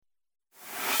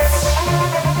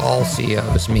all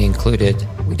CEOs, me included,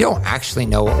 we don't actually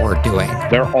know what we're doing.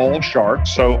 They're all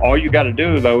sharks, so all you got to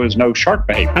do, though, is know shark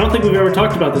behavior. I don't think we've ever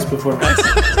talked about this before.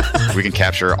 We can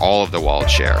capture all of the wallet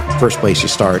share. First place you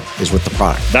start is with the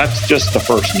product. That's just the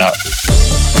first nut.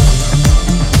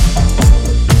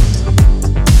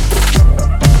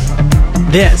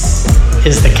 This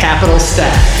is the Capital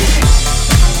Stack.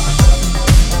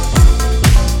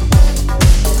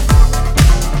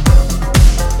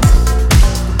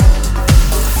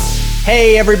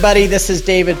 Hey everybody, this is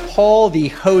David Pohl, the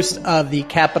host of the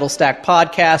Capital Stack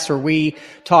podcast, where we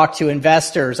talk to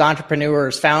investors,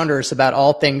 entrepreneurs, founders about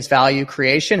all things value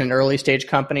creation in early stage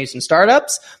companies and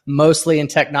startups, mostly in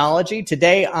technology.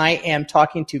 Today, I am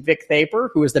talking to Vic Thapar,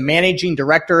 who is the managing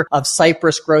director of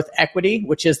Cypress Growth Equity,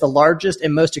 which is the largest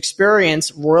and most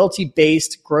experienced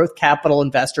royalty-based growth capital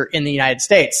investor in the United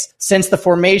States. Since the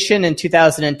formation in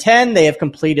 2010, they have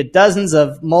completed dozens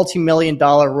of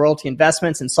multi-million-dollar royalty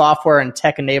investments in software and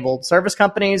tech-enabled service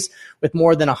companies with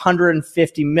more than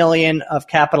 $150 million of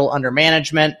capital under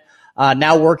management,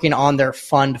 now working on their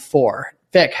Fund 4.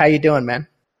 Vic, how you doing, man?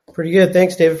 Pretty good.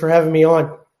 Thanks, David, for having me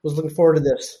on. Was looking forward to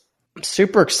this. I'm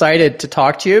super excited to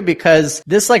talk to you because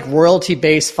this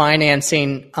royalty-based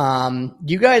financing,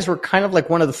 you guys were kind of like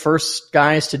one of the first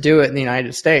guys to do it in the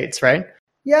United States, right?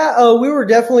 Yeah, we were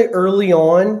definitely early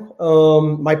on.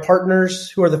 My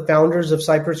partners, who are the founders of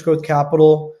Cypress Growth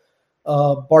Capital,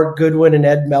 Bart Goodwin and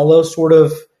Ed Mello, sort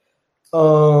of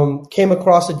came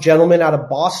across a gentleman out of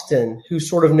Boston who's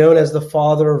sort of known as the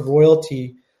father of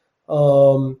royalty.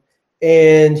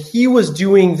 And he was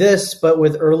doing this, but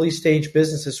with early stage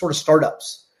businesses, sort of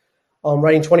startups,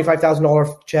 writing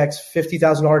 $25,000 checks,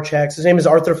 $50,000 checks. His name is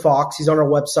Arthur Fox. He's on our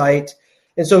website.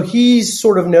 And so he's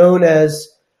sort of known as,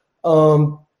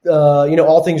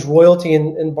 all things royalty.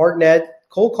 And Bart and Ed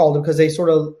cold called him because they sort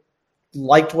of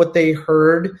liked what they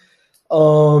heard,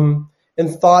 and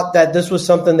thought that this was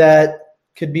something that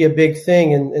could be a big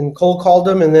thing, and cold called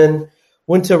him, and then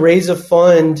went to raise a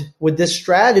fund with this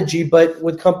strategy, but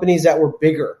with companies that were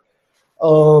bigger.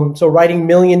 So writing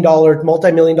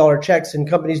multi-million-dollar checks, and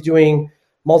companies doing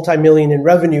multi-million in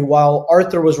revenue, while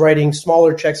Arthur was writing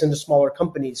smaller checks into smaller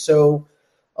companies. So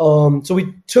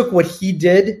we took what he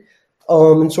did,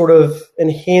 and sort of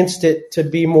enhanced it to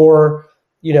be more,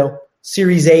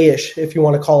 Series A-ish, if you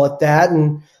want to call it that.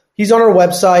 And he's on our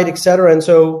website, et cetera. And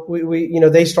so we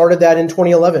they started that in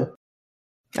 2011.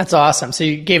 That's awesome. So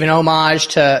you gave an homage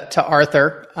to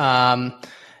Arthur, kind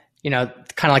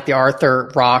of like the Arthur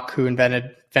Rock who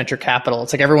invented venture capital.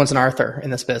 It's like everyone's an Arthur in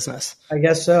this business. I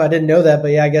guess so. I didn't know that,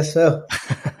 but yeah, I guess so.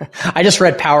 I just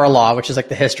read Power Law, which is like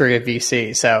the history of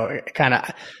VC. So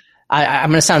I'm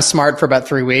going to sound smart for about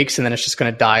 3 weeks, and then it's just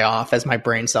going to die off as my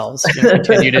brain cells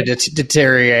continue to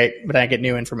deteriorate, but I get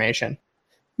new information.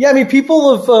 Yeah, I mean,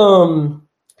 people have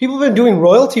been doing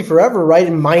royalty forever, right?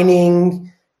 In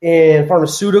mining, in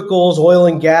pharmaceuticals, oil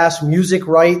and gas, music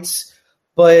rights,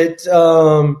 but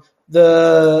as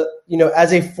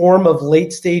a form of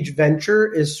late stage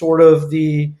venture is sort of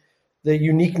the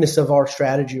uniqueness of our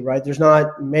strategy, right? There's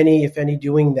not many, if any,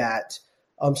 doing that.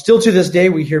 Still to this day,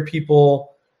 we hear people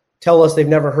tell us they've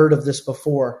never heard of this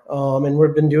before. And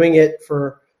we've been doing it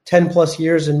for 10 plus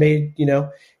years and made,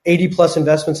 80 plus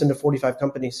investments into 45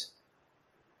 companies.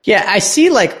 Yeah, I see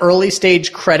early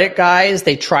stage credit guys,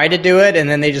 they try to do it and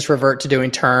then they just revert to doing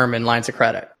term and lines of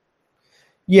credit.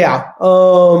 Yeah.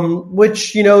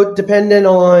 Which, dependent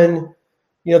on,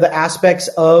 the aspects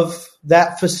of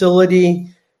that facility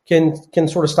can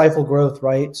sort of stifle growth,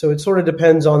 right? So it sort of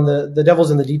depends on the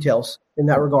devil's in the details in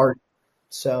that regard.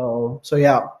 So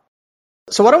yeah.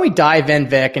 So why don't we dive in,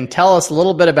 Vic, and tell us a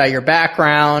little bit about your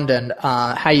background and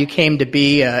how you came to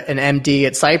be an MD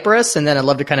at Cypress, and then I'd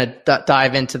love to kind of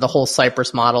dive into the whole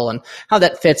Cypress model and how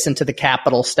that fits into the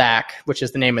Capital Stack, which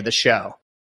is the name of the show.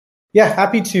 Yeah,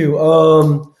 happy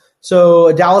to. So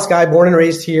a Dallas guy, born and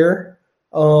raised here.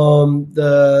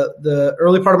 The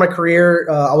early part of my career,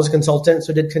 I was a consultant,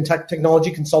 so did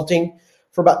technology consulting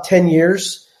for about 10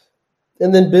 years.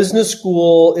 And then business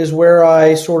school is where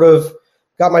I sort of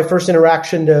got my first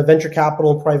interaction to venture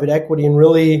capital and private equity, and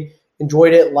really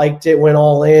enjoyed it, liked it, went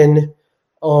all in.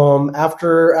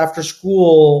 After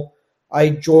school, I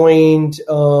joined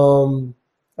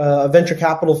a venture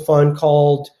capital fund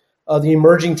called the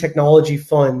Emerging Technology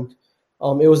Fund.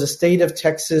 It was a state of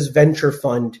Texas venture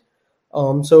fund.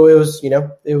 So it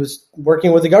was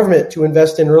working with the government to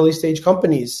invest in early stage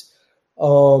companies.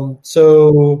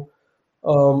 So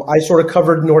I sort of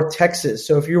covered North Texas.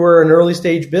 So if you were an early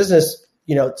stage business,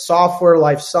 software,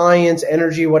 life science,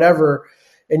 energy, whatever,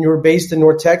 and you were based in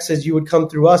North Texas, you would come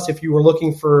through us if you were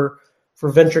looking for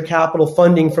venture capital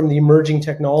funding from the Emerging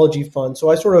Technology Fund. So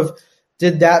I sort of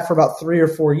did that for about 3 or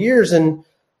 4 years and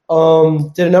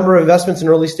did a number of investments in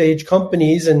early stage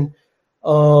companies and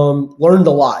learned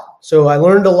a lot. So I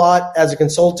learned a lot as a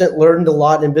consultant, learned a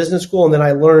lot in business school, and then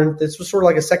I learned this was sort of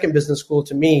like a second business school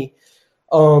to me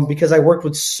because I worked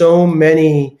with so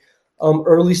many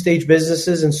early stage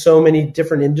businesses in so many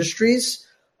different industries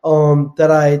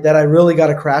that I really got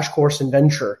a crash course in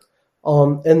venture.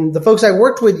 And the folks I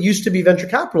worked with used to be venture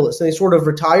capitalists, and they sort of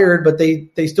retired, but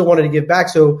they still wanted to give back.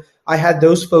 So I had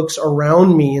those folks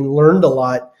around me and learned a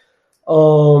lot,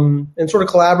 and sort of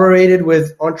collaborated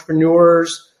with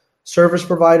entrepreneurs, service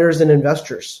providers, and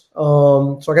investors.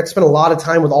 So I got to spend a lot of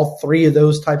time with all three of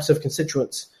those types of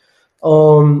constituents.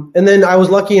 And then I was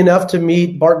lucky enough to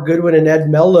meet Bart Goodwin and Ed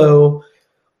Mello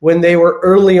when they were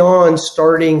early on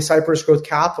starting Cypress Growth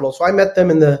Capital. So I met them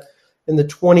in the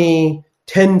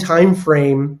 2010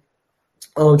 timeframe,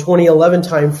 2011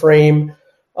 timeframe,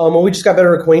 when we just got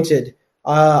better acquainted.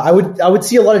 I would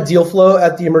see a lot of deal flow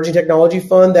at the Emerging Technology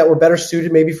Fund that were better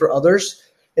suited maybe for others.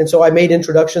 And so I made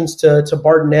introductions to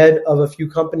Bart and Ed of a few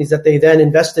companies that they then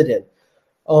invested in.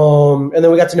 And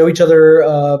then we got to know each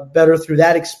other better through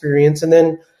that experience. And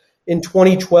then in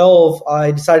 2012,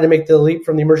 I decided to make the leap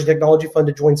from the Emerging Technology Fund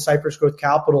to join Cypress Growth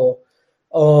Capital.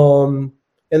 And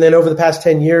then over the past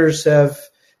 10 years have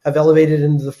elevated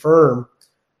into the firm.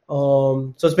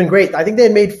 So it's been great. I think they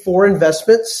had made 4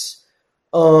 investments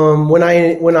when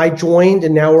I joined,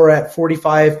 and now we're at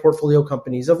 45 portfolio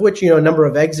companies, of which, a number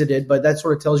have exited, but that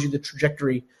sort of tells you the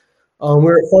trajectory.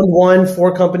 We're at Fund 1,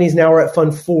 4 companies. Now we're at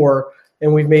Fund 4,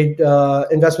 and we've made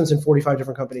investments in 45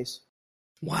 different companies.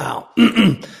 Wow.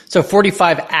 So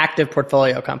 45 active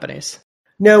portfolio companies.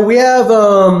 No, we have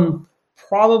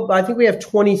I think we have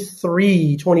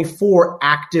 23, 24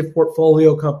 active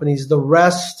portfolio companies. The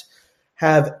rest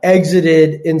have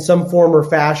exited in some form or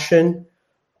fashion,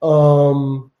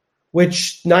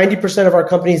 which 90% of our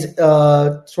companies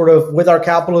sort of with our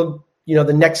capital,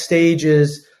 the next stage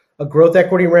is a growth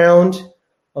equity round.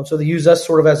 So they use us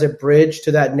sort of as a bridge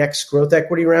to that next growth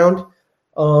equity round,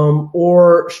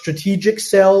 or strategic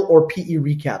sell or PE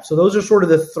recap. So those are sort of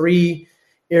the 3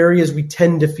 areas we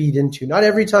tend to feed into. Not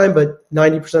every time, but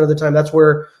 90% of the time, that's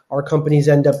where our companies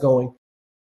end up going.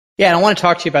 Yeah, and I want to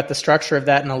talk to you about the structure of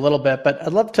that in a little bit, but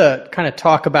I'd love to kind of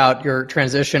talk about your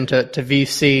transition to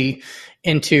VC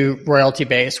into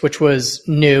royalty-based, which was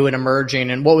new and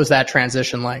emerging, and what was that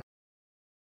transition like?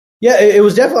 Yeah, it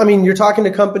was definitely, you're talking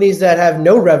to companies that have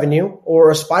no revenue or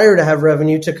aspire to have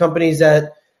revenue to companies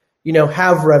that,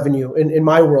 have revenue in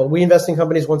my world. We invest in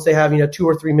companies once they have, 2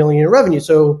 or 3 million in revenue.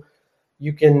 So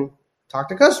you can talk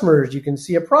to customers, you can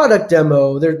see a product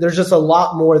demo. There's just a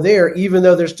lot more there, even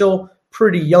though they're still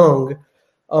pretty young.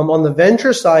 On the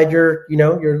venture side, you're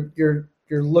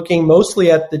looking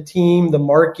mostly at the team, the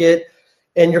market,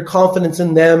 and your confidence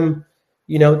in them,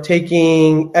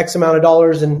 taking X amount of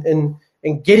dollars and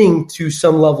getting to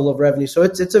some level of revenue. So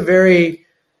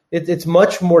it's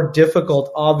much more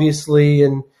difficult, obviously,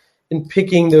 in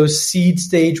picking those seed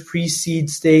stage,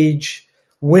 pre-seed stage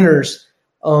winners.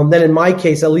 Than in my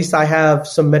case, at least I have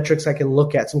some metrics I can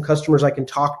look at, some customers I can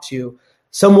talk to,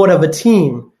 somewhat of a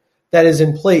team that is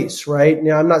in place, right?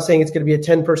 Now, I'm not saying it's going to be a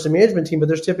 10-person management team, but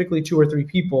there's typically 2 or 3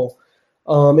 people.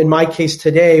 In my case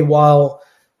today, while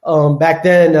back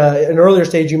then, an earlier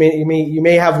stage, you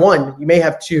may have 1, you may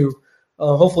have 2.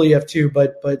 Hopefully you have 2,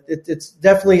 but it's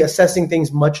definitely assessing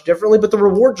things much differently. But the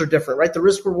rewards are different, right? The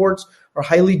risk rewards are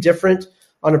highly different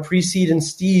on a pre-seed and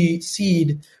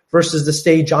seed versus the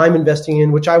stage I'm investing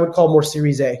in, which I would call more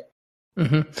Series A.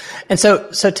 Mm-hmm. And so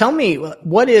tell me,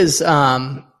 what is,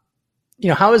 how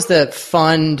is the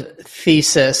fund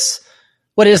thesis?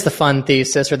 What is the fund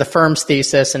thesis or the firm's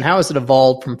thesis, and how has it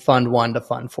evolved from Fund 1 to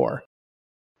Fund 4?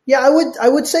 Yeah, I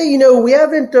would say, we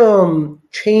haven't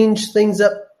changed things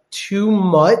up too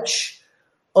much.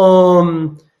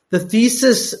 The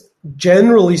thesis,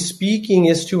 generally speaking,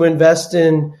 is to invest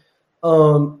in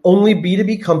only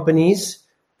B2B companies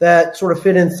that sort of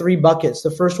fit in 3 buckets. The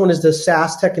first one is the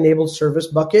SaaS tech-enabled service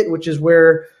bucket, which is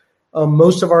where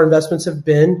most of our investments have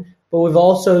been. But we've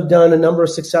also done a number of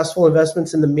successful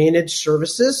investments in the managed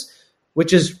services,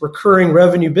 which is recurring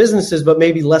revenue businesses, but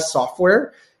maybe less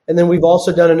software. And then we've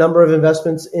also done a number of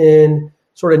investments in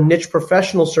sort of niche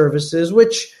professional services,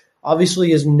 which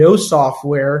obviously is no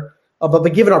software. But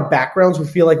given our backgrounds, we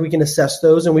feel like we can assess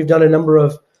those. And we've done a number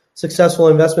of successful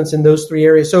investments in those 3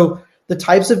 areas. So the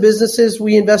types of businesses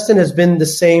we invest in has been the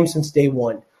same since day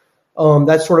one.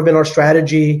 That's sort of been our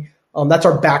strategy. That's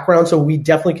our background. So we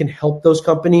definitely can help those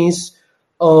companies.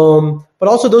 But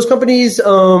also those companies,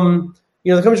 the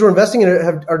companies we're investing in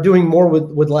are doing more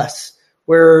with less.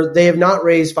 where they have not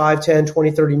raised 5, 10,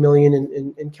 20, 30 million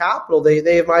in capital.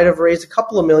 They might have raised a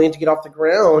couple of million to get off the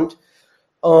ground.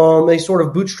 They sort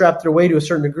of bootstrapped their way to a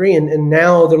certain degree, and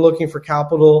now they're looking for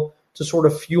capital to sort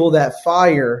of fuel that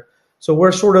fire. So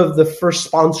we're sort of the first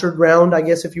sponsored round, I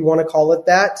guess, if you want to call it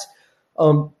that.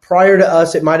 Prior to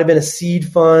us, it might have been a seed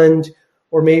fund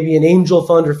or maybe an angel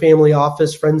fund or family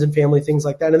office, friends and family, things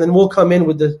like that. And then we'll come in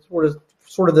with the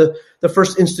sort of the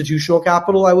first institutional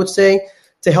capital, I would say,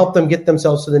 to help them get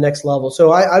themselves to the next level.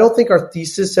 So I don't think our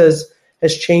thesis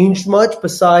has changed much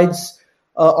besides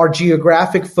our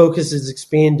geographic focus is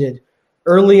expanded.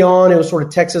 Early on, it was sort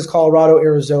of Texas, Colorado,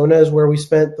 Arizona is where we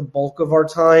spent the bulk of our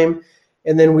time.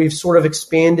 And then we've sort of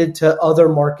expanded to other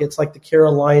markets like the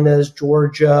Carolinas,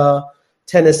 Georgia,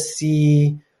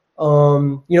 Tennessee,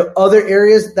 other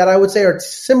areas that I would say are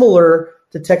similar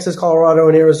to Texas, Colorado,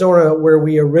 and Arizona where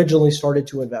we originally started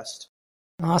to invest.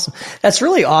 Awesome. That's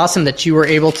really awesome that you were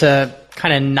able to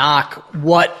kind of knock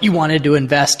what you wanted to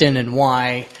invest in and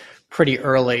why pretty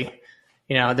early.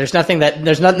 There's nothing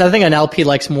an LP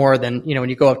likes more than, when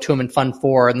you go up to them in Fund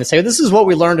 4 and they say, this is what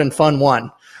we learned in Fund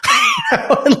 1.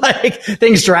 Like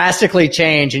things drastically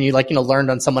change and you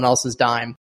learned on someone else's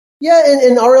dime. Yeah.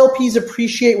 And our LPs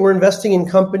appreciate we're investing in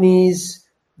companies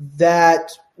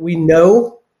that we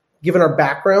know, given our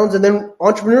backgrounds. And then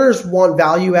entrepreneurs want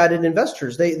value-added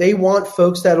investors. They want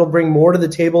folks that'll bring more to the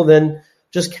table than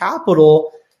just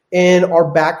capital, and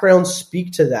our backgrounds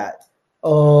speak to that.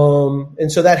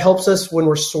 And so that helps us when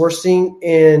we're sourcing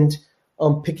and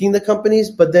picking the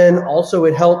companies, but then also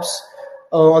it helps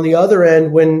on the other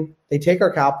end when they take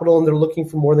our capital and they're looking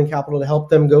for more than capital to help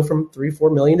them go from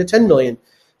 3-4 million to 10 million.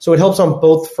 So it helps on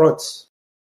both fronts.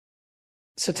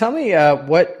 So tell me,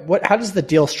 how does the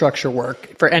deal structure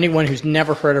work for anyone who's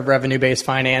never heard of revenue-based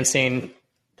financing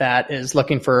that is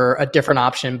looking for a different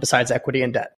option besides equity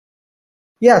and debt?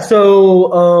 Yeah,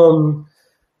 so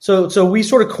we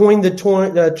sort of coined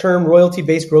the term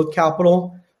royalty-based growth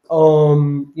capital.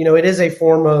 It is a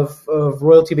form of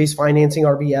royalty-based financing,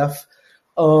 RBF.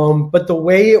 But the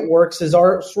way it works is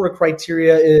our sort of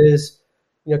criteria is,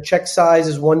 check size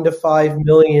is 1 to 5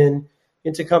 million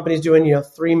into companies doing,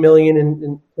 3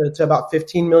 million to about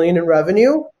 15 million in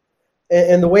revenue.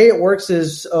 And the way it works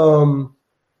is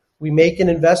we make an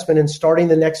investment and starting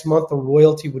the next month, a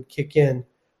royalty would kick in.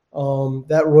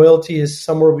 That royalty is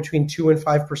somewhere between 2 and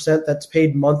 5% that's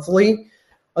paid monthly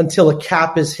until a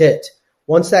cap is hit.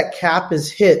 Once that cap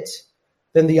is hit,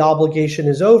 then the obligation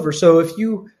is over. So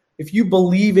if you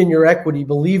believe in your equity,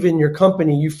 believe in your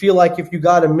company, you feel like if you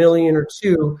got $1 million or $2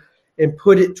 million and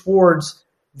put it towards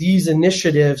these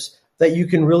initiatives that you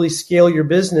can really scale your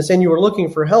business and you are looking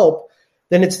for help,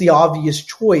 then it's the obvious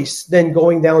choice than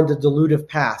going down the dilutive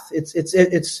path.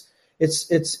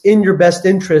 It's in your best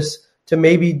interest to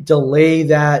maybe delay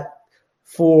that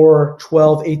for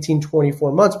 12, 18,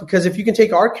 24 months. Because if you can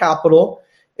take our capital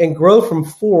and grow from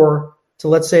 4 to,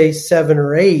 let's say, 7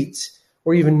 or 8,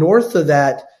 or even north of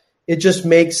that, it just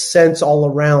makes sense all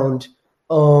around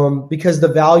because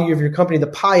the value of your company, the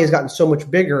pie has gotten so much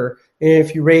bigger. And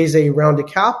if you raise a round of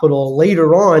capital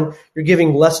later on, you're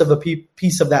giving less of a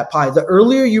piece of that pie. The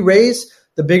earlier you raise,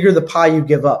 the bigger the pie you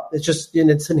give up.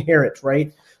 It's inherent,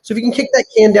 right? So if you can kick that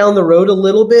can down the road a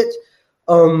little bit,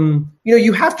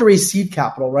 you have to raise seed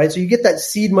capital, right? So you get that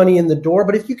seed money in the door,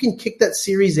 but if you can kick that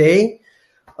Series A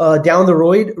down the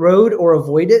road or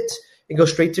avoid it and go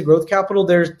straight to growth capital,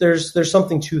 there's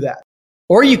something to that.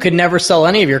 Or you could never sell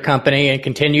any of your company and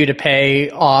continue to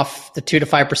pay off the 2 to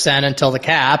 5% until the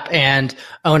cap and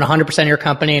own 100% of your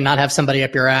company and not have somebody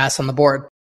up your ass on the board.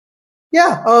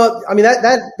 Yeah.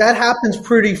 That happens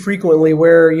pretty frequently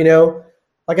where,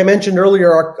 like I mentioned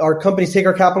earlier, our companies take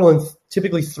our capital and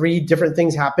typically 3 different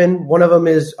things happen. One of them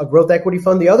is a growth equity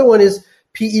fund. The other one is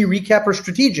PE recap or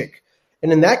strategic.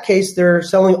 And in that case, they're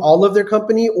selling all of their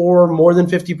company or more than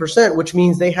 50%, which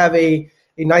means they have a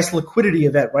nice liquidity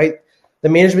event, right? The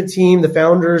management team, the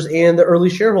founders, and the early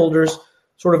shareholders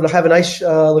sort of have a nice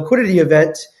liquidity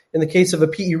event in the case of a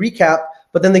PE recap,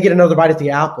 but then they get another bite at the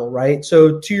apple, right?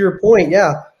 So to your point,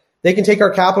 yeah, they can take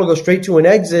our capital, go straight to an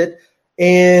exit,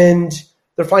 and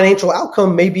their financial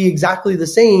outcome may be exactly the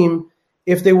same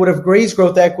if they would have raised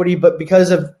growth equity, but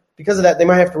because of that, they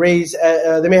might have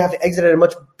to exit at a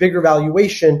much bigger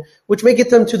valuation, which may get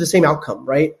them to the same outcome,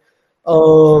 right?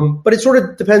 But it sort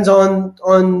of depends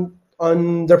on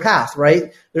their path,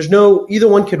 right? Either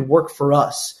one could work for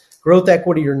us, growth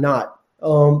equity or not.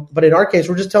 But in our case,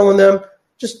 we're just telling them,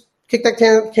 just kick that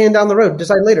can down the road,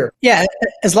 decide later. Yeah,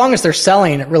 as long as they're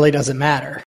selling, it really doesn't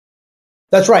matter.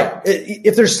 That's right.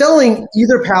 If they're selling,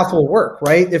 either path will work,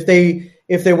 right? If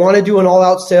If they want to do an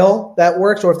all-out sale, that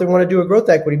works, or if they want to do a growth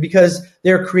equity because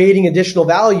they're creating additional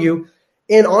value.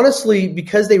 And honestly,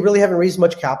 because they really haven't raised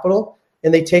much capital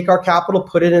and they take our capital,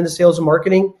 put it into sales and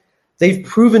marketing, they've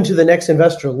proven to the next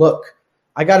investor, look,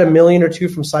 I got $1 million or $2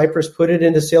 million from Cypress, put it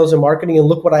into sales and marketing, and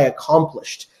look what I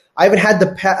accomplished. I haven't had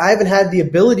the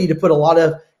ability to put a lot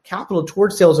of capital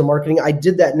towards sales and marketing. I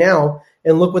did that now,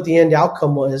 and look what the end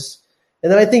outcome was.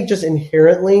 And then I think just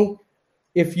inherently,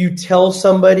 if you tell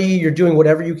somebody you're doing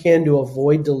whatever you can to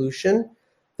avoid dilution,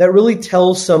 that really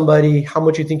tells somebody how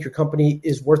much you think your company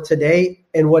is worth today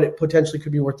and what it potentially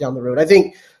could be worth down the road. I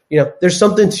think, there's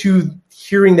something to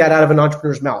hearing that out of an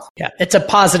entrepreneur's mouth. Yeah, it's a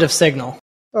positive signal.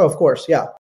 Oh, of course, yeah.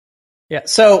 Yeah,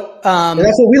 so and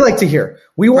that's what we like to hear.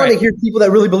 We want to hear people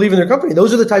that really believe in their company.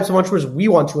 Those are the types of entrepreneurs we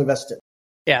want to invest in.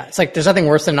 Yeah, it's like there's nothing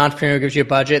worse than an entrepreneur who gives you a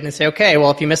budget and they say, okay,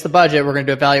 well, if you miss the budget, we're going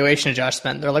to do a valuation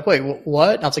adjustment. They're like, wait,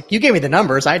 what? And I was like, you gave me the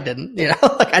numbers. I didn't.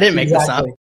 I didn't make this up.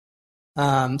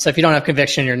 So if you don't have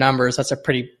conviction in your numbers, that's a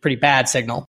pretty bad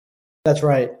signal. That's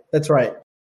right.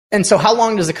 And so how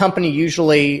long does a company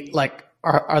usually,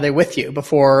 are they with you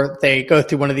before they go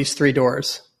through one of these 3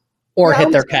 doors or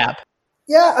hit their cap?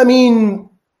 Yeah,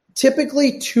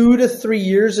 typically 2 to 3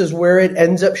 years is where it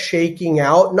ends up shaking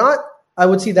out. I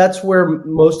would say that's where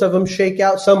most of them shake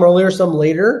out, some earlier, some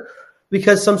later,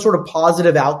 because some sort of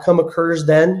positive outcome occurs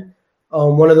then.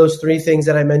 One of those 3 things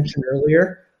that I mentioned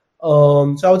earlier.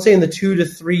 So I would say in the 2 to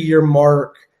 3 year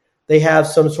mark, they have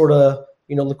some sort of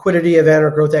liquidity event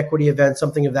or growth equity event,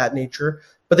 something of that nature.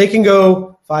 But they can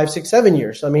go 5, 6, 7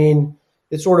 years.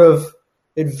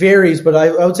 It varies, but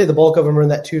I would say the bulk of them are in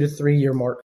that 2 to 3 year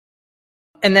mark.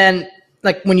 And then,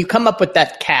 when you come up with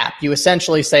that cap, you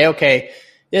essentially say, okay,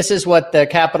 this is what the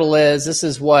capital is. This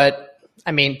is what,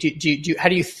 how do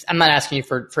you, I'm not asking you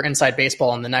for inside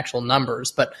baseball and the actual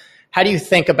numbers, but how do you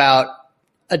think about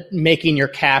making your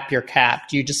cap?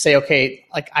 Do you just say, okay,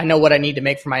 I know what I need to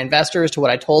make for my investors to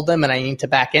what I told them and I need to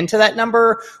back into that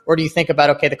number? Or do you think about,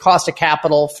 okay, the cost of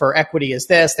capital for equity is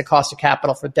this, the cost of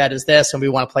capital for debt is this, and we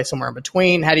want to play somewhere in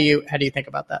between? How do you think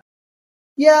about that?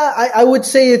 Yeah, I would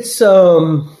say it's,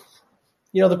 the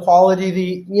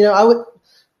quality,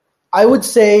 I would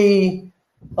say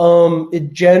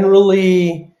it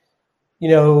generally,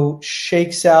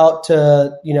 shakes out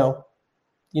to,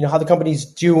 how the company's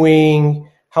doing,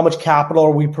 how much capital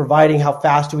are we providing, how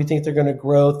fast do we think they're going to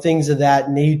grow, things of that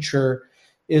nature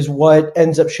is what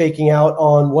ends up shaking out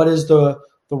on what is the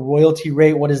royalty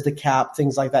rate, what is the cap,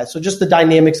 things like that. So just the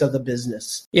dynamics of the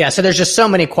business. Yeah, so there's just so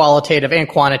many qualitative and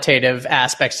quantitative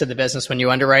aspects to the business when you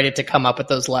underwrite it to come up with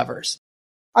those levers.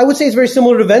 I would say it's very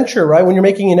similar to venture, right? When you're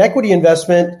making an equity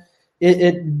investment,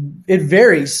 it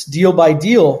varies deal by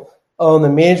deal. The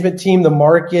management team, the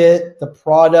market, the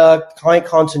product, client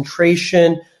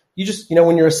concentration. You just,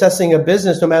 when you're assessing a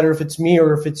business, no matter if it's me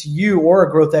or if it's you or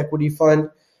a growth equity fund,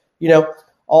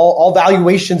 all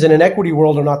valuations in an equity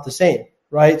world are not the same,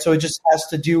 right? So it just has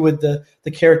to do with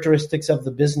the characteristics of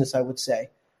the business, I would say.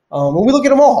 When we look at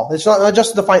them all, it's not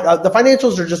just the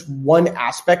financials are just one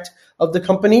aspect of the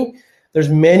company. There's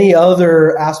many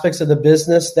other aspects of the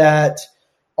business that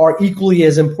are equally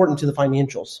as important to the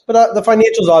financials. But the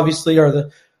financials obviously are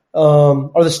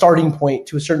the starting point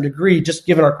to a certain degree, just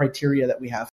given our criteria that we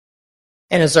have.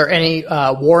 And is there any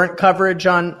warrant coverage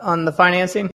on the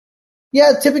financing?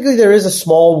 Yeah, typically there is a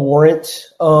small warrant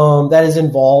that is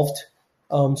involved.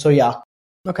 So yeah.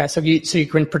 Okay, so you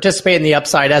can participate in the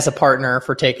upside as a partner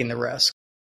for taking the risk.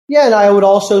 Yeah, and I would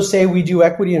also say we do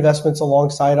equity investments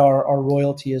alongside our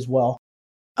royalty as well.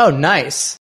 Oh,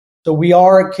 nice. So we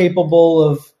are capable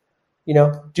of,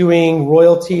 doing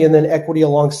royalty and then equity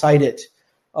alongside it,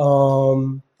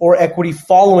 or equity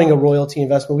following a royalty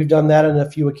investment. We've done that on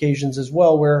a few occasions as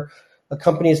well, where a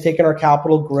company has taken our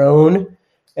capital, grown,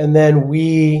 and then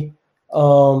we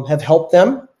have helped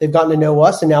them. They've gotten to know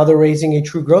us, and now they're raising a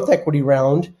true growth equity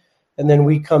round. And then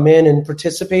we come in and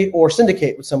participate or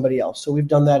syndicate with somebody else. So we've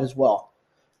done that as well.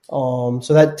 So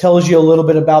that tells you a little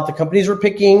bit about the companies we're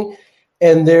picking,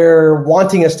 and they're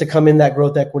wanting us to come in that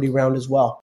growth equity round as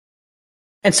well.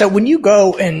 And so when you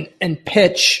go and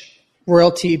pitch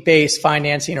royalty-based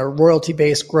financing or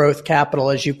royalty-based growth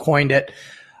capital, as you coined it,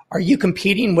 are you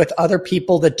competing with other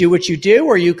people that do what you do,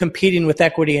 or are you competing with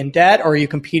equity and debt, or are you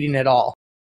competing at all?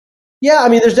 Yeah,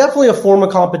 there's definitely a form of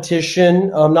competition,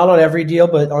 not on every deal,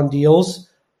 but on deals.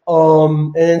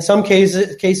 And in some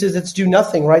cases it's do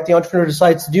nothing, right? The entrepreneur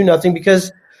decides to do nothing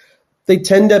because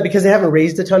because they haven't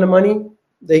raised a ton of money,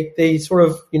 they sort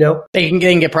of, they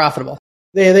can get profitable.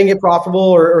 They then get profitable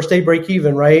or stay break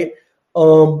even, right?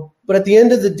 But at the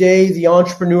end of the day, the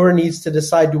entrepreneur needs to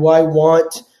decide, do I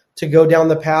want to go down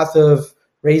the path of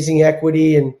raising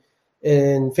equity and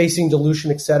and facing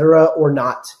dilution, et cetera, or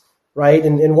not, right?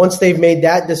 And once they've made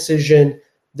that decision,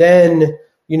 then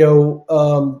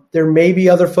there may be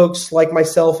other folks like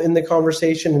myself in the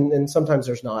conversation, and sometimes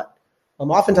there's not.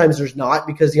 Oftentimes there's not,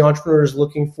 because the entrepreneur is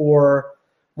looking for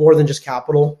more than just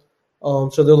capital.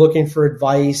 So they're looking for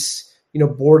advice,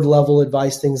 board level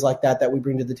advice, things like that we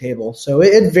bring to the table. So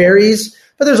it varies,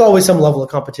 but there's always some level of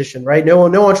competition, right? No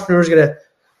entrepreneur is going to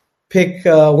pick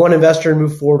one investor and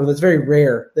move forward. That's very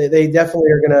rare. They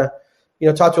definitely are going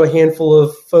to, talk to a handful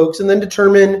of folks and then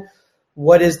determine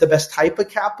what is the best type of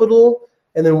capital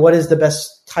and then what is the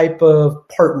best type of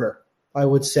partner, I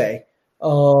would say,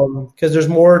 because there's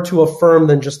more to a firm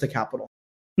than just the capital.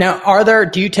 Now,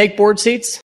 do you take board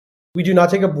seats? We do not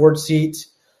take a board seat.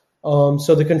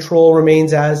 So the control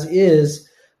remains as is,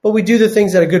 but we do the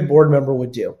things that a good board member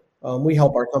would do. We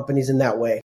help our companies in that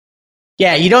way.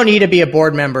 Yeah, you don't need to be a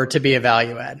board member to be a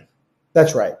value add.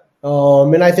 That's right.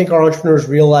 And I think our entrepreneurs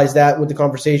realize that with the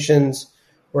conversations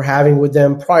we're having with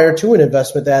them prior to an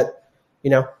investment, that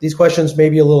these questions may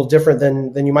be a little different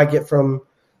than you might get from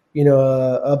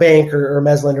a bank or a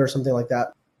mezz lender or something like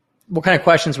that. What kind of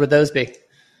questions would those be?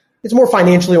 It's more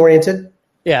financially oriented.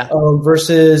 Yeah.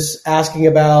 Versus asking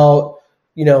about,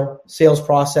 sales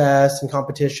process and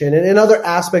competition and other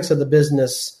aspects of the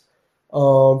business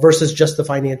versus just the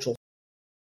financial.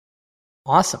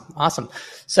 Awesome.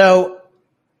 So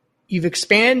you've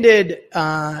expanded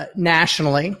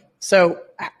nationally. So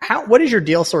what is your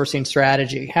deal sourcing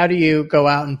strategy? How do you go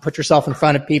out and put yourself in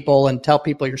front of people and tell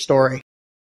people your story?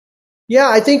 Yeah,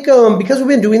 I think because we've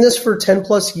been doing this for 10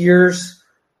 plus years,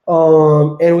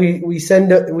 and we tend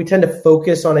to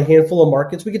focus on a handful of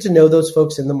markets, we get to know those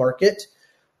folks in the market.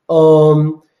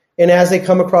 And as they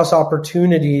come across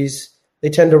opportunities, they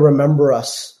tend to remember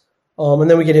us. And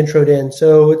then we get introed in.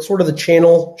 So it's sort of the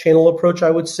channel approach,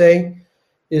 I would say,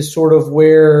 is sort of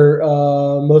where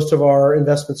most of our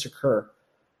investments occur.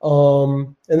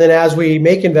 And then as we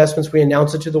make investments, we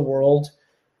announce it to the world.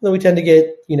 And then we tend to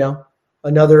get,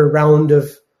 another round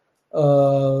of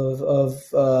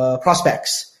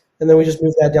prospects. And then we just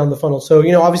move that down the funnel. So,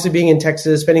 obviously being in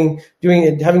Texas, having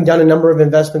done a number of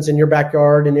investments in your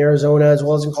backyard in Arizona, as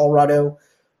well as in Colorado,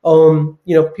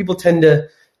 people tend to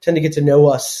get to know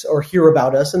us or hear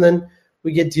about us. And then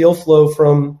we get deal flow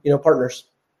from, partners,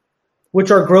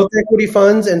 which are growth equity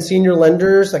funds and senior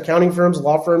lenders, accounting firms,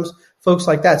 law firms, folks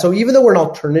like that. So even though we're an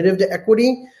alternative to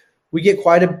equity, we get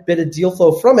quite a bit of deal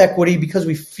flow from equity because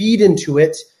we feed into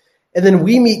it. And then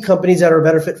we meet companies that are a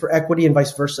better fit for equity and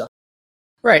vice versa.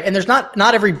 Right. And there's not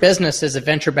every business is a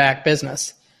venture-backed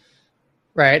business,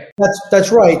 right?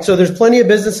 That's right. So there's plenty of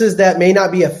businesses that may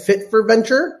not be a fit for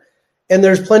venture. And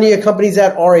there's plenty of companies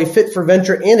that are a fit for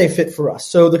venture and a fit for us.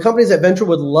 So the companies that venture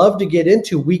would love to get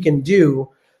into, we can do,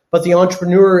 but the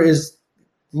entrepreneur is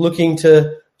looking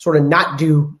to sort of not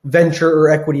do venture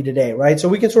or equity today, right? So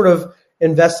we can sort of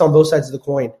invest on both sides of the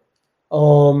coin.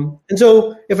 And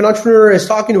so if an entrepreneur is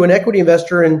talking to an equity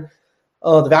investor and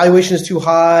the valuation is too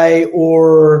high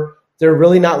or they're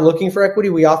really not looking for equity,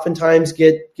 we oftentimes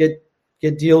get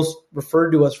deals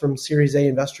referred to us from Series A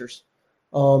investors.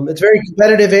 It's very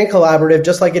competitive and collaborative,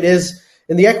 just like it is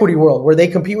in the equity world, where they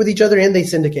compete with each other and they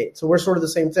syndicate. So we're sort of the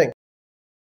same thing.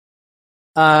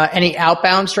 Any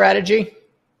outbound strategy?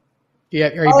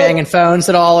 Are you banging phones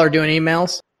at all or doing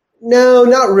emails? No,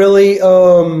 not really.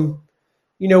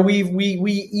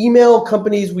 We email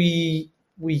companies we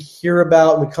hear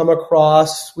about and we come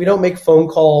across. We don't make phone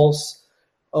calls.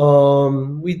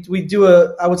 We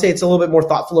do I would say it's a little bit more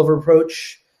thoughtful of an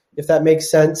approach, if that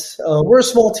makes sense. We're a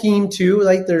small team too.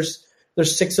 Like there's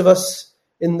 6 of us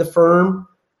in the firm.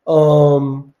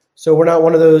 So we're not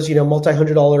one of those,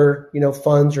 multi-$100,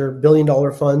 funds or $1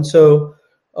 billion funds. So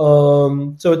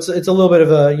it's a little bit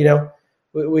of a,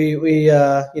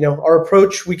 our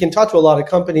approach, we can talk to a lot of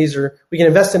companies or we can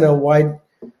invest in a wide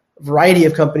variety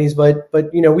of companies, but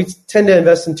we tend to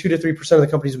invest in 2 to 3% of the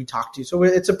companies we talk to. So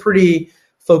it's a pretty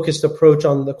focused approach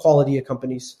on the quality of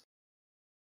companies.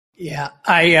 Yeah.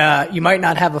 You might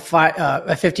not have a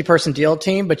 50-person deal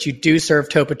team, but you do serve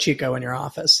Topo Chico in your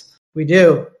office. We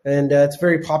do. And it's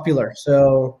very popular.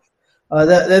 So,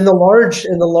 then the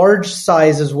large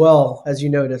size as well, as you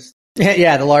noticed.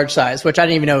 Yeah, the large size, which I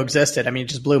didn't even know existed. I mean, it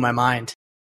just blew my mind.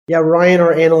 Yeah, Ryan,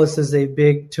 our analyst, is a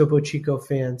big Topo Chico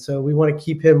fan, so we want to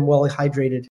keep him well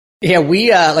hydrated. Yeah,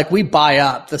 we buy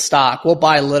up the stock. We'll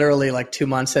buy literally 2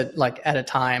 months at a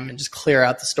time and just clear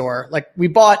out the store. We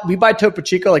buy Topo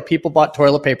Chico like people bought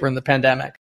toilet paper in the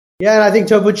pandemic. Yeah, and I think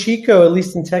Topo Chico, at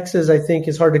least in Texas, I think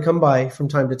is hard to come by from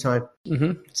time to time.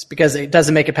 Mm-hmm. It's because it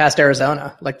doesn't make it past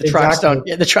Arizona. Like the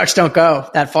Exactly. trucks don't go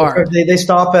that far. They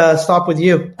stop with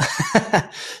you.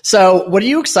 So what are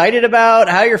you excited about?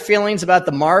 How are your feelings about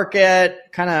the market?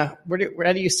 Kind of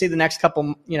where do you see the next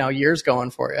couple, years going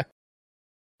for you?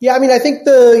 Yeah, I mean, I think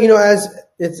as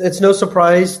it's no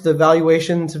surprise, the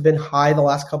valuations have been high the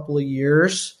last couple of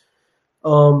years.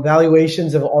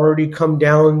 Valuations have already come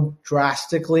down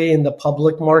drastically in the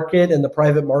public market, and the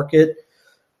private market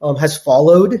has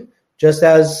followed. Just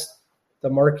as the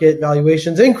market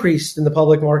valuations increased in the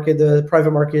public market, the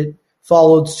private market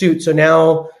followed suit. So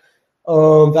now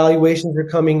valuations are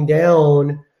coming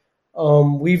down.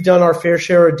 We've done our fair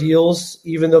share of deals,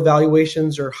 even though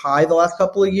valuations are high the last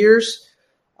couple of years.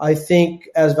 I think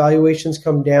as valuations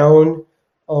come down,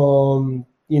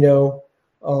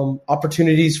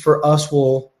 opportunities for us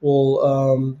will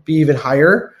be even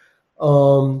higher.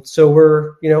 So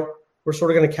we're sort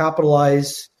of going to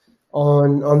capitalize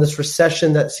on this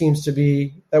recession that seems to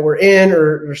be that we're in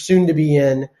or soon to be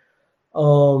in.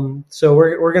 So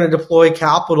we're going to deploy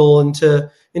capital into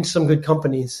some good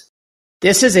companies.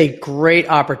 This is a great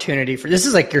opportunity this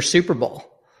is like your Super Bowl.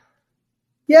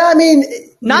 Yeah, I mean,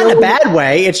 not in a bad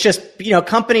way. It's just,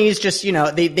 companies just,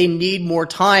 they need more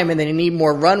time and they need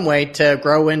more runway to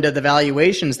grow into the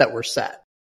valuations that were set.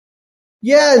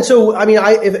 Yeah. And so, I mean,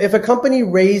 if a company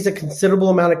raised a considerable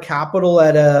amount of capital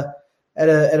at a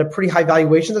pretty high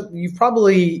valuation,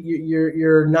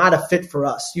 you're not a fit for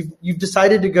us. You've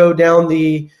decided to go down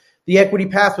the equity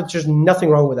path, which there's nothing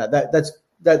wrong with that.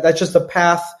 That's just a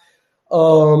path,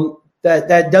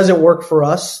 that doesn't work for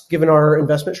us given our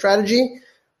investment strategy.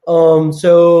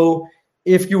 So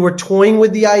if you were toying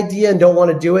with the idea and don't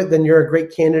want to do it, then you're a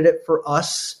great candidate for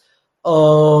us.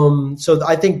 So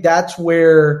I think that's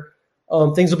where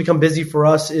things will become busy for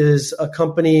us, is a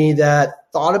company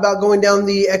that thought about going down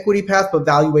the equity path, but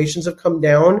valuations have come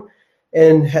down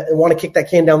and want to kick that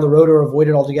can down the road or avoid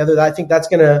it altogether. I think that's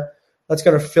gonna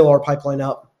fill our pipeline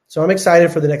up. So I'm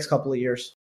excited for the next couple of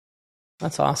years.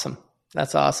 That's awesome.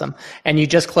 And you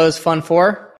just closed Fund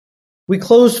 4? We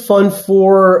closed Fund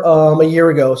 4 a year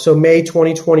ago, so May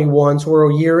 2021. So we're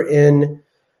a year in.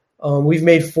 We've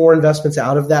made 4 investments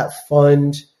out of that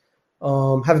fund.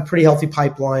 Have a pretty healthy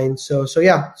pipeline. So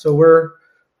we're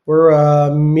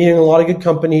meeting a lot of good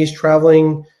companies,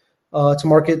 traveling to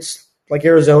markets like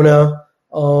Arizona,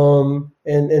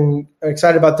 and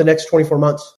excited about the next 24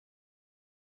 months.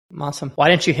 Awesome. Why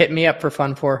didn't you hit me up for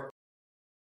Fund 4?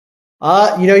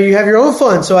 You have your own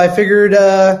fund, so I figured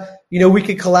we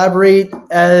could collaborate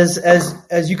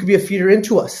as you could be a feeder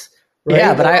into us. Right?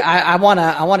 Yeah, but I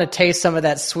want to taste some of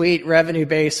that sweet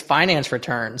revenue-based finance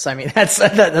returns. I mean, that's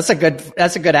a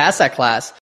good asset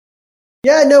class.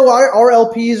 Yeah, no, our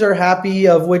LPs are happy,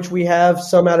 of which we have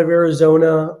some out of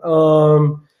Arizona.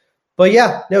 But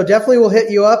yeah, no, definitely we'll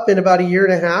hit you up in about a year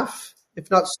and a half,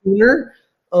 if not sooner.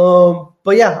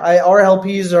 But yeah, our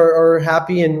LPs are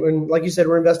happy, and like you said,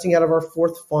 we're investing out of our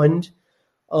 4th fund.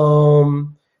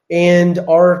 And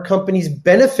our companies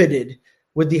benefited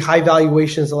with the high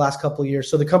valuations the last couple of years.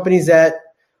 So the companies that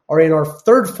are in our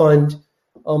 3rd fund,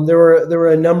 there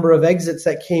were a number of exits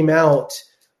that came out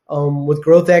with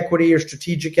growth equity or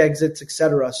strategic exits, et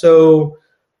cetera. So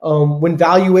when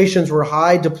valuations were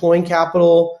high, deploying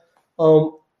capital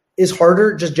is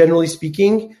harder, just generally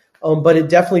speaking, but it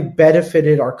definitely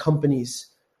benefited our companies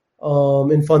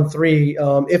in Fund 3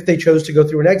 if they chose to go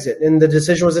through an exit. And the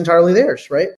decision was entirely theirs,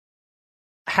 right?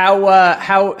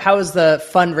 How is the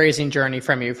fundraising journey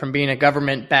from being a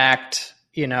government-backed,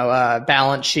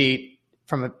 balance sheet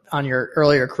on your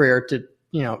earlier career to,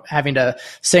 having to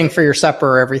sing for your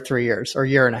supper every 3 years or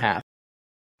year and a half?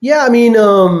 Yeah, I mean,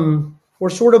 we're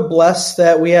sort of blessed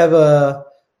that we have a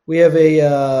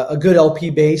good LP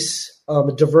base,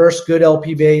 a diverse, good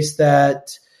LP base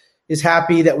that is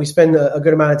happy that we spend a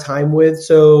good amount of time with.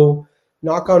 So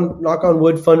knock on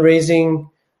wood, fundraising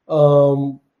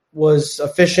was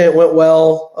efficient, went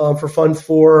well for Fund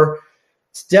 4.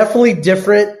 It's definitely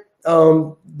different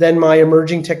than my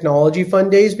emerging technology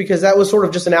fund days, because that was sort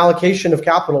of just an allocation of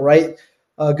capital, right?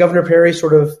 Governor Perry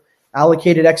sort of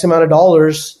allocated X amount of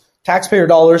dollars, taxpayer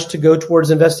dollars, to go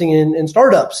towards investing in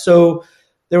startups. So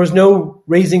there was no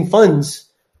raising funds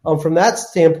from that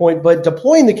standpoint, but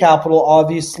deploying the capital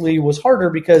obviously was harder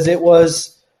because it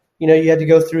was, you had to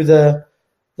go through the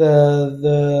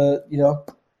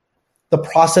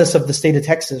process of the state of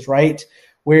Texas, right?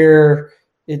 Where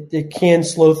it can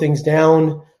slow things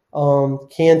down,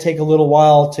 can take a little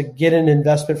while to get an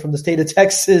investment from the state of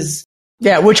Texas.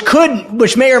 Yeah, which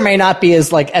may or may not be as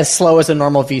slow as a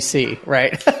normal VC,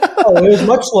 right? Oh, it was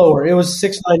much slower. It was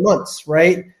 6-9 months,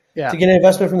 right? Yeah. To get an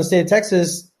investment from the state of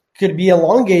Texas could be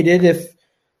elongated if,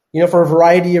 for a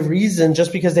variety of reasons,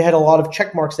 just because they had a lot of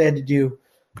check marks they had to do.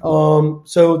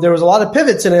 So there was a lot of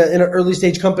pivots in an early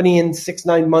stage company in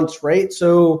 6-9 months, right?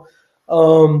 So,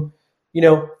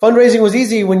 fundraising was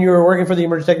easy when you were working for the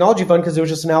Emerging Technology Fund because it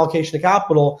was just an allocation of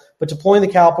capital, but deploying the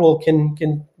capital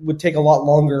would take a lot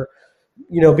longer.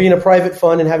 Being a private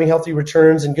fund and having healthy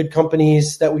returns and good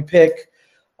companies that we pick,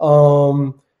 we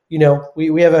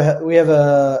have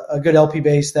a good LP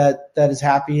base that is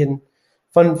happy, and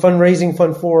fundraising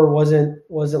Fund 4 wasn't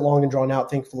long and drawn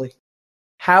out, thankfully.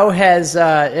 How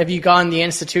have you gone the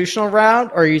institutional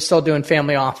route, or are you still doing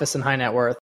family office and high net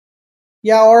worth?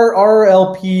 Yeah, our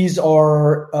LPs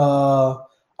are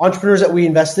entrepreneurs that we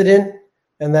invested in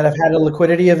and that have had a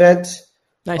liquidity event.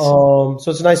 Nice. So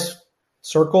it's a nice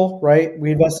circle, right?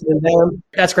 We invested in them.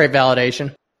 That's great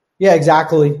validation. Yeah,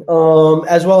 exactly.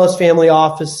 As well as family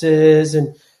offices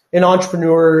and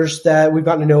entrepreneurs that we've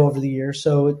gotten to know over the years.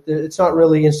 So it's not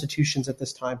really institutions at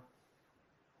this time.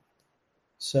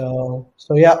 So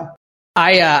yeah.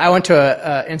 I went to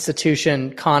a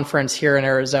institution conference here in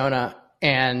Arizona,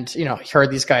 and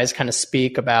heard these guys kind of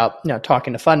speak about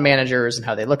talking to fund managers and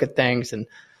how they look at things, and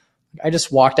I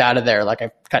just walked out of there like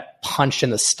I got punched in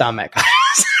the stomach.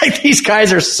 Like, these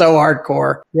guys are so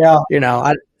hardcore. Yeah.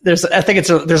 I think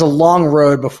there's a long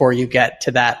road before you get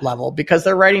to that level, because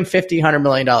they're writing $50-100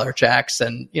 million checks,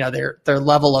 and their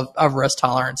level of risk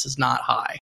tolerance is not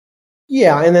high.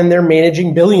 Yeah, and then they're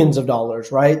managing billions of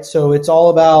dollars, right? So it's all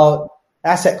about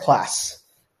asset class,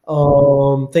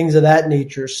 things of that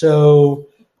nature. So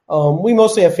we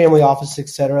mostly have family office, et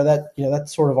cetera.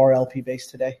 That's sort of our LP base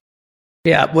today.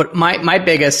 Yeah, what my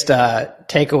biggest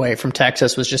takeaway from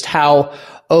Texas was just how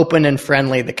open and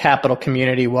friendly the capital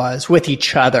community was with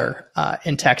each other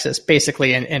in Texas,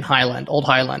 basically in Highland, Old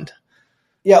Highland.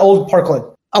 Yeah, Old Parkland.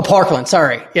 Oh, Parkland,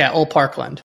 sorry. Yeah, Old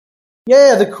Parkland.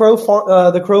 Yeah, the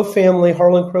Crow family,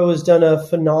 Harlan Crow, has done a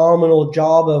phenomenal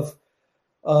job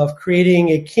of creating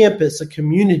a campus, a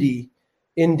community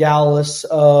in Dallas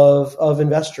of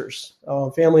investors,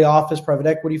 family office, private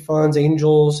equity funds,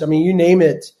 angels. I mean, you name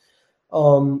it.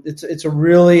 It's a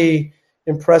really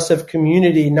impressive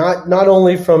community, not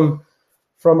only from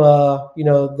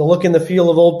the look and the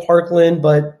feel of Old Parkland,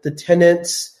 but the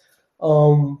tenants.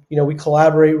 We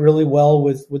collaborate really well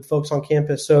with folks on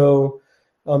campus. So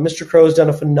Mr. Crow's done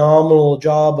a phenomenal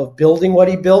job of building what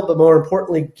he built, but more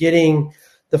importantly, getting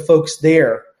the folks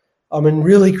there and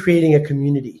really creating a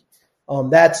community.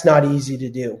 That's not easy to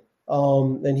do.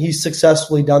 And he's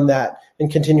successfully done that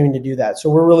and continuing to do that.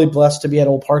 So we're really blessed to be at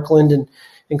Old Parkland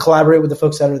and collaborate with the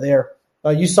folks that are there.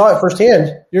 You saw it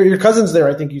firsthand. Your cousin's there,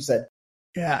 I think you said.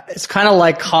 Yeah, it's kind of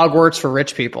like Hogwarts for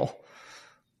rich people.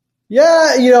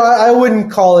 Yeah, I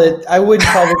wouldn't call it. I wouldn't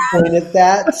probably point at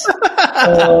that.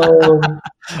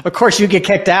 Of course, you get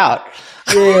kicked out.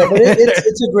 Yeah, but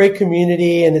it's a great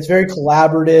community, and it's very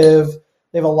collaborative.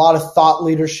 They have a lot of thought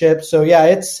leadership. So yeah,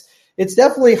 it's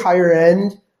definitely higher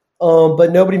end,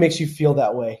 but nobody makes you feel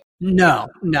that way. No,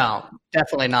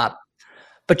 definitely not.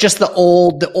 But just the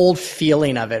old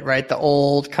feeling of it, right? The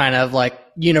old kind of like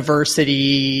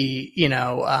university,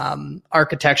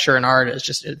 architecture and art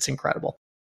it's incredible.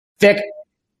 Vic,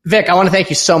 I want to thank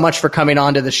you so much for coming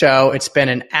on to the show. It's been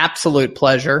an absolute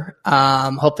pleasure.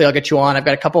 Hopefully I'll get you on. I've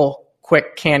got a couple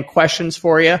quick canned questions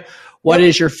for you. What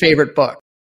is your favorite book?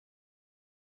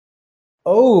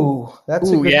 Oh,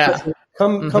 that's a good question.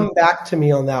 Come back to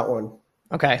me on that one.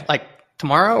 Okay. Like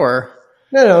tomorrow or?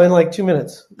 No, in like 2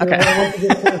 minutes. Okay.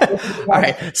 All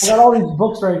right. I got all these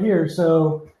books right here.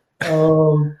 So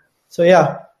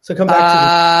yeah. So come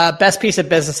back to me. Best piece of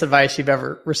business advice you've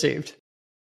ever received?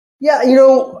 Yeah,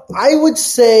 I would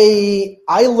say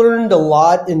I learned a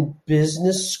lot in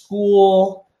business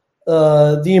school,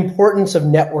 the importance of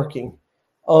networking.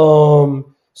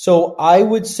 So I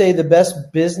would say the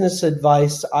best business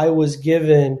advice I was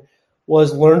given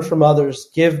was learn from others,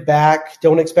 give back,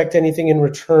 don't expect anything in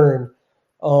return.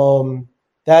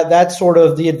 That's sort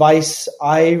of the advice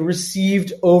I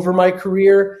received over my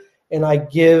career, and I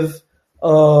give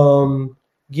to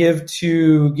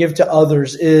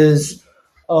others is,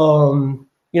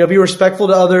 be respectful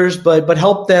to others, but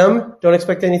help them. Don't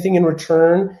expect anything in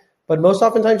return. But most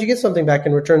oftentimes you get something back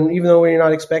in return, even though you're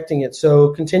not expecting it.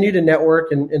 So continue to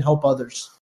network and help others.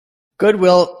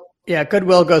 Goodwill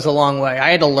goes a long way. I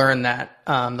had to learn that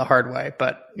the hard way,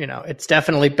 but it's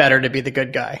definitely better to be the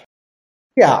good guy.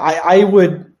 Yeah, I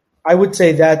would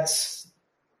say that's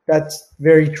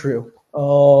very true.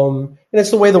 And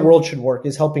it's the way the world should work,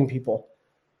 is helping people.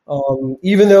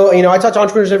 Even though, I talk to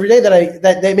entrepreneurs every day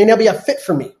that they may not be a fit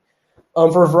for me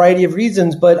for a variety of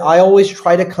reasons, but I always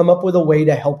try to come up with a way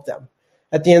to help them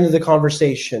at the end of the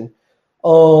conversation.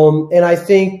 And I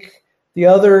think the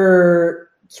other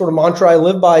sort of mantra I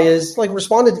live by is like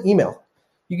respond to email.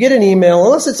 You get an email,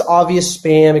 unless it's obvious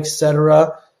spam,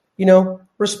 etc.,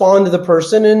 respond to the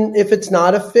person. And if it's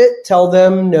not a fit, tell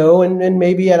them no, and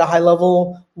maybe at a high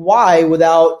level why,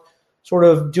 without sort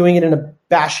of doing it in a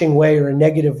bashing way or a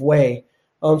negative way,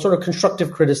 sort of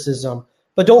constructive criticism.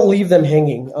 But don't leave them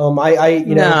hanging.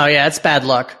 It's bad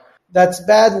luck. That's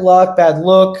bad luck, bad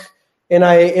look. And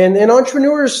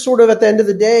entrepreneurs sort of at the end of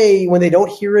the day, when they don't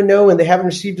hear a no and they haven't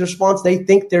received a response, they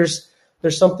think there's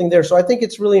something there. So I think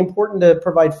it's really important to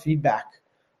provide feedback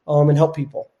and help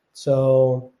people.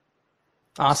 So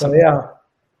awesome. So, yeah.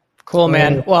 Cool,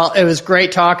 man. Well, it was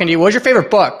great talking to you. What was your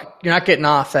favorite book? You're not getting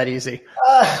off that easy.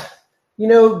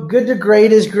 Good to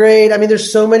Great is great. I mean,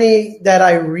 there's so many that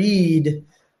I read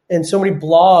and so many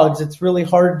blogs. It's really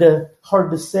hard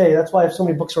to say. That's why I have so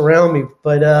many books around me.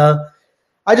 But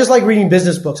I just like reading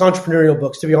business books, entrepreneurial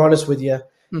books, to be honest with you.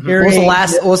 Mm-hmm.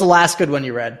 What was the last good one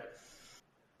you read?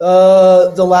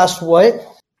 The last what?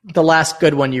 The last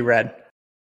good one you read.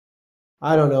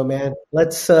 I don't know, man.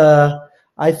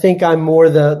 I think I'm more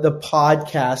the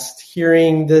podcast,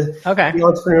 hearing the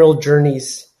entrepreneurial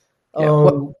journeys.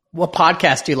 Yeah. What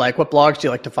podcast do you like? What blogs do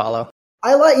you like to follow?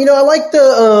 I like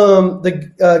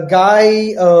the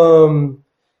guy,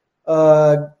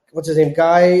 what's his name?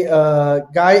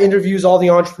 Guy interviews all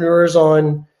the entrepreneurs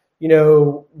on,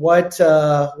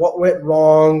 what went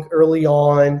wrong early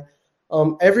on.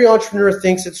 Every entrepreneur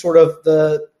thinks it's sort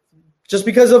of just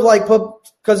because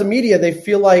of media, they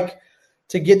feel like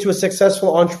to get to a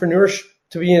successful entrepreneur,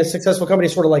 to be in a successful company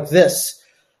is sort of like this.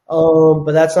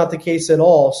 But that's not the case at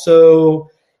all. So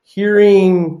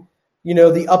hearing,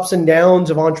 the ups and downs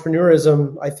of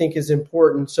entrepreneurism, I think is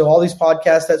important. So all these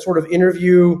podcasts that sort of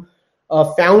interview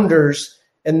founders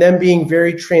and them being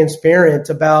very transparent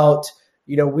about,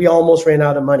 we almost ran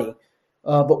out of money,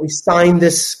 but we signed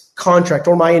this contract,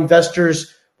 or my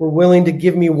investors were willing to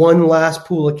give me one last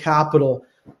pool of capital.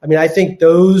 I mean, I think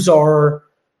those are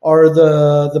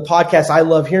the podcasts I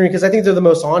love hearing because I think they're the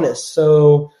most honest.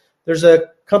 So there's a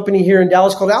company here in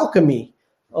Dallas called Alchemy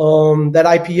that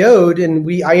IPO'd, and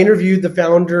I interviewed the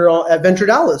founder at Venture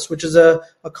Dallas, which is a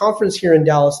conference here in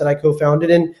Dallas that I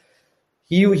co-founded, and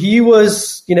he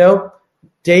was,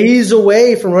 days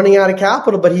away from running out of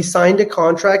capital, but he signed a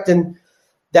contract, and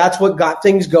that's what got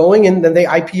things going. And then they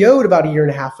IPO'd about a year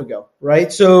and a half ago,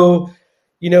 right? So,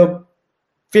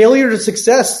 failure to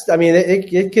success, I mean,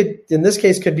 it could, in this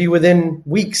case, could be within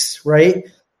weeks, right?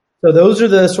 So those are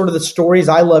the sort of the stories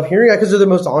I love hearing because they're the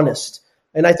most honest.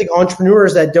 And I think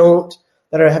entrepreneurs that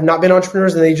have not been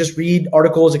entrepreneurs and they just read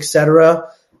articles, et cetera,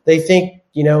 they think,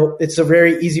 it's a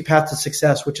very easy path to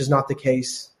success, which is not the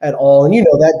case at all. And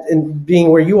that in being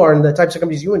where you are and the types of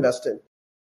companies you invest in.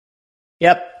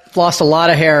 Yep. Lost a lot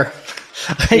of hair,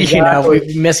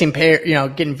 Exactly. Missing pay,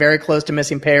 getting very close to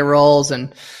missing payrolls.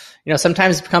 And,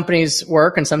 sometimes companies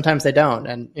work and sometimes they don't.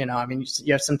 And,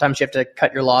 sometimes you have to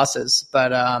cut your losses,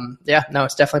 but,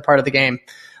 it's definitely part of the game.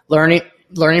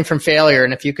 Learning from failure.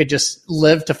 And if you could just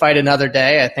live to fight another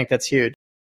day, I think that's huge.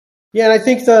 Yeah. And I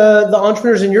think the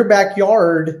entrepreneurs in your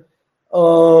backyard,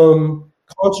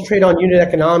 concentrate on unit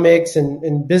economics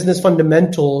and business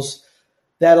fundamentals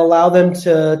that allow them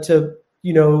to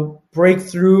break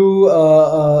through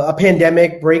a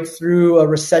pandemic, break through a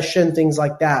recession, things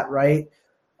like that, right?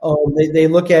 They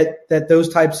look at those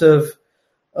types of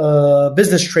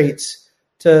business traits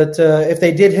to if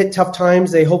they did hit tough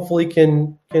times, they hopefully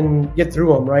can get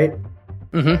through them, right?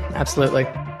 Mm-hmm, absolutely.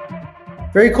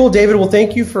 Very cool, David. Well,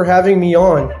 thank you for having me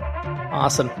on.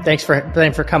 Awesome. Thanks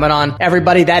for coming on.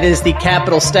 Everybody, that is the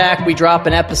Capital Stack. We drop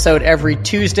an episode every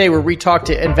Tuesday where we talk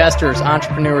to investors,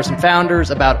 entrepreneurs, and founders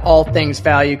about all things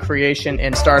value creation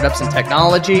in startups and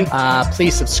technology.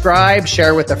 Please subscribe,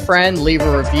 share with a friend, leave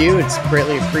a review. It's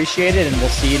greatly appreciated, and we'll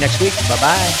see you next week.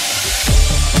 Bye-bye.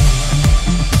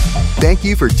 Thank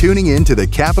you for tuning in to the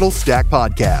Capital Stack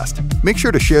Podcast. Make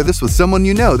sure to share this with someone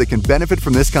you know that can benefit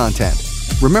from this content.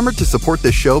 Remember to support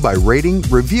this show by rating,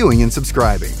 reviewing, and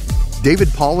subscribing. David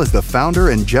Paul is the founder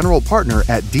and general partner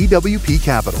at DWP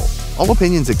Capital. All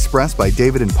opinions expressed by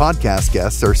David and podcast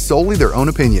guests are solely their own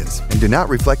opinions and do not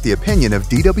reflect the opinion of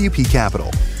DWP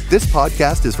Capital. This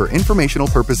podcast is for informational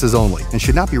purposes only and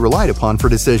should not be relied upon for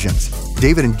decisions.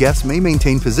 David and guests may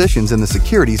maintain positions in the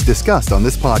securities discussed on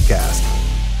this podcast.